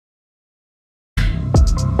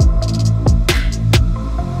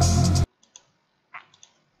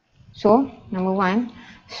So number 1,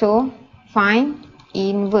 so find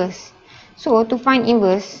inverse. So to find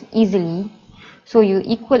inverse easily, so you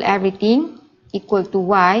equal everything equal to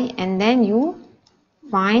y, and then you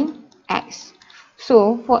find x.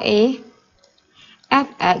 So for a,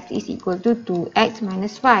 fx is equal to 2x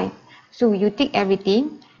minus 5. So you take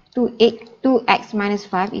everything, 2x minus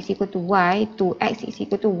 5 is equal to y, 2x is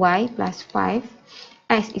equal to y plus 5,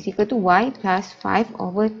 x is equal to y plus 5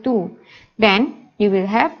 over 2. Then you will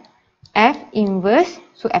have f inverse,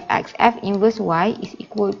 so f inverse y is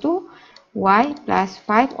equal to y plus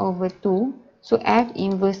 5 over 2. So f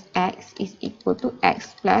inverse x is equal to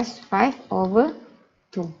x plus 5 over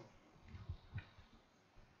 2.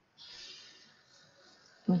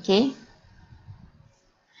 Okay,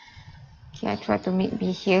 I try to make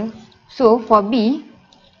B here. So for B,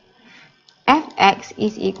 fx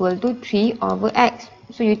is equal to 3 over x.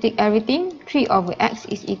 So you take everything, 3 over x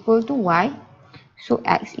is equal to y. So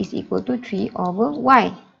x is equal to 3 over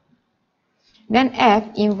y. Then f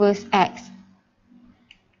inverse x.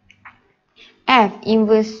 F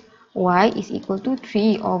inverse y is equal to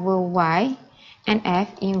 3 over y. And f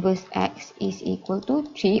inverse x is equal to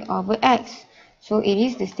 3 over x. So it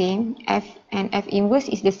is the same. F and f inverse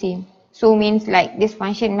is the same. So means like this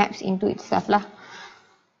function maps into itself lah.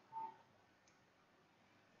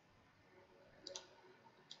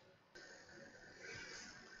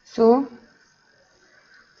 So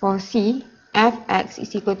for C, fx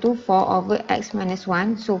is equal to 4 over x minus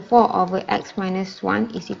 1. So 4 over x minus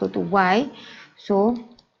 1 is equal to y. So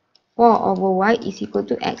 4 over y is equal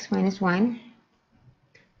to x minus 1.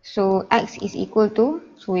 So x is equal to,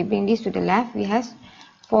 so we bring this to the left, we have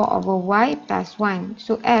 4 over y plus 1.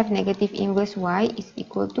 So f negative inverse y is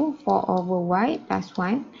equal to 4 over y plus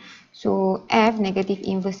 1. So f negative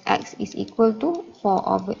inverse x is equal to 4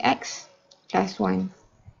 over x plus 1.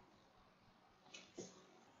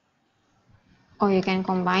 Or you can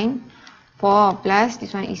combine 4 plus,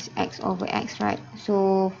 this one is x over x, right?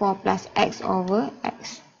 So 4 plus x over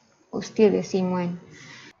x, oh, still the same one.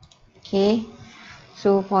 Okay,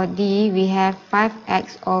 so for D, we have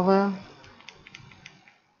 5x over,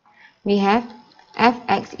 we have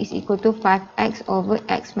fx is equal to 5x over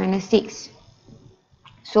x minus 6.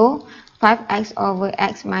 So 5x over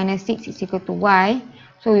x minus 6 is equal to y.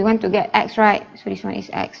 So we want to get x, right? So this one is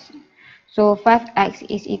x. So 5x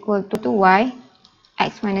is equal to y.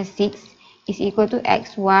 X minus 6 is equal to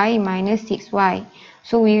xy minus 6y.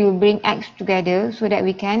 So we will bring x together so that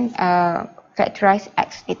we can factorize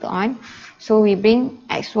x later on. So we bring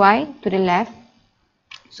xy to the left.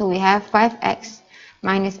 So we have 5x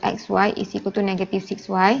minus xy is equal to negative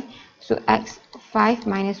 6y. So x5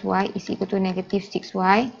 minus y is equal to negative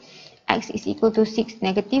 6y. X is equal to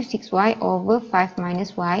negative 6y over 5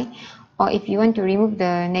 minus y. Or if you want to remove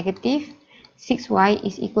the negative, 6y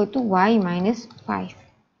is equal to y minus 5.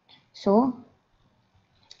 So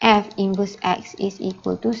f inverse x is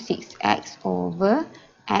equal to 6x over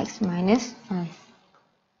x minus 5.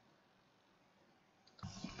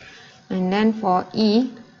 And then for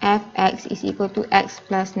E, fx is equal to x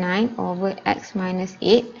plus 9 over x minus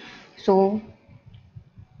 8. So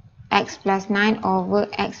x plus 9 over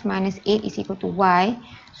x minus 8 is equal to y.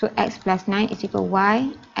 So x plus 9 is equal to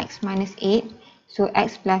y, x minus 8. So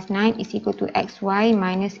x plus 9 is equal to xy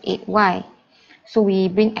minus 8y. So we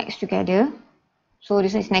bring x together. So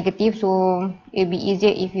this one is negative, so it will be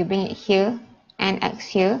easier if you bring it here and x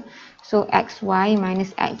here. So xy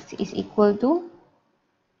minus x is equal to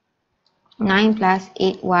 9 plus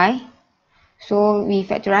 8y. So we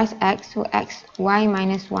factorize x. So xy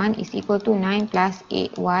minus 1 is equal to 9 plus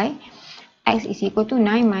 8y. X is equal to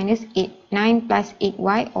 9 minus 8, 9 plus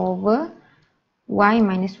 8y over y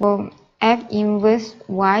minus 4. F inverse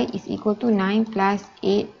y is equal to 9 plus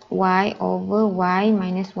 8y over y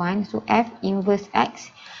minus 1. So f inverse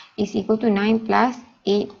x is equal to 9 plus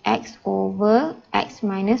 8x over x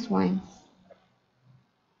minus 1.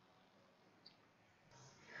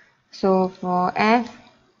 So for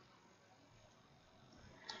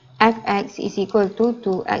fx is equal to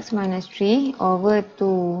 2x minus 3 over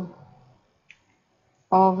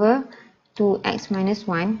 2x minus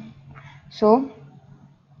 1. So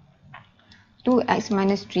 2x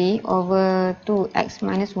minus 3 over 2x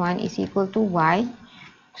minus 1 is equal to y.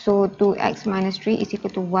 So 2x minus 3 is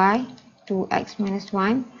equal to y, 2x minus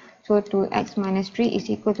 1. So 2x minus 3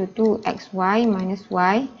 is equal to 2xy minus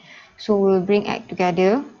y. So we'll bring x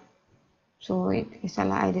together. So it is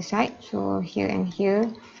either side. So here and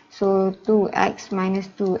here. So 2x minus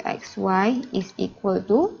 2xy is equal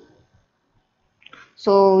to,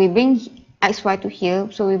 so we bring xy to here,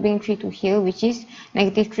 so we bring 3 to here, which is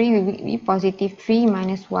negative 3, we positive 3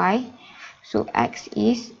 minus y. So x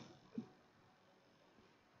is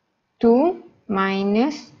 2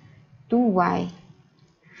 minus 2y.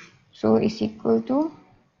 So it's equal to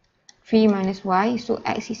 3 minus y. So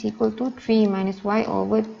x is equal to 3 minus y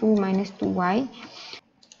over 2 minus 2y.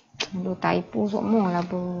 Aduh, typo semua lah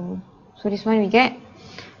bro. So this one we get.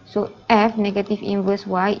 So f negative inverse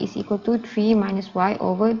y is equal to 3 minus y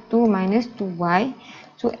over 2 minus 2y.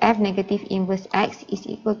 So f negative inverse x is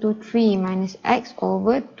equal to 3 minus x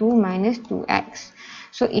over 2 minus 2x.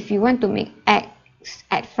 So if you want to make x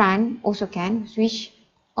at front, also can switch,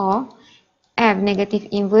 or f negative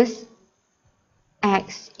inverse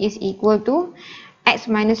x is equal to x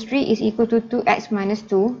minus 3 is equal to 2x minus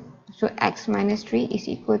 2. So x minus 3 is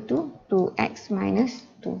equal to 2x minus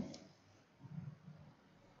 2.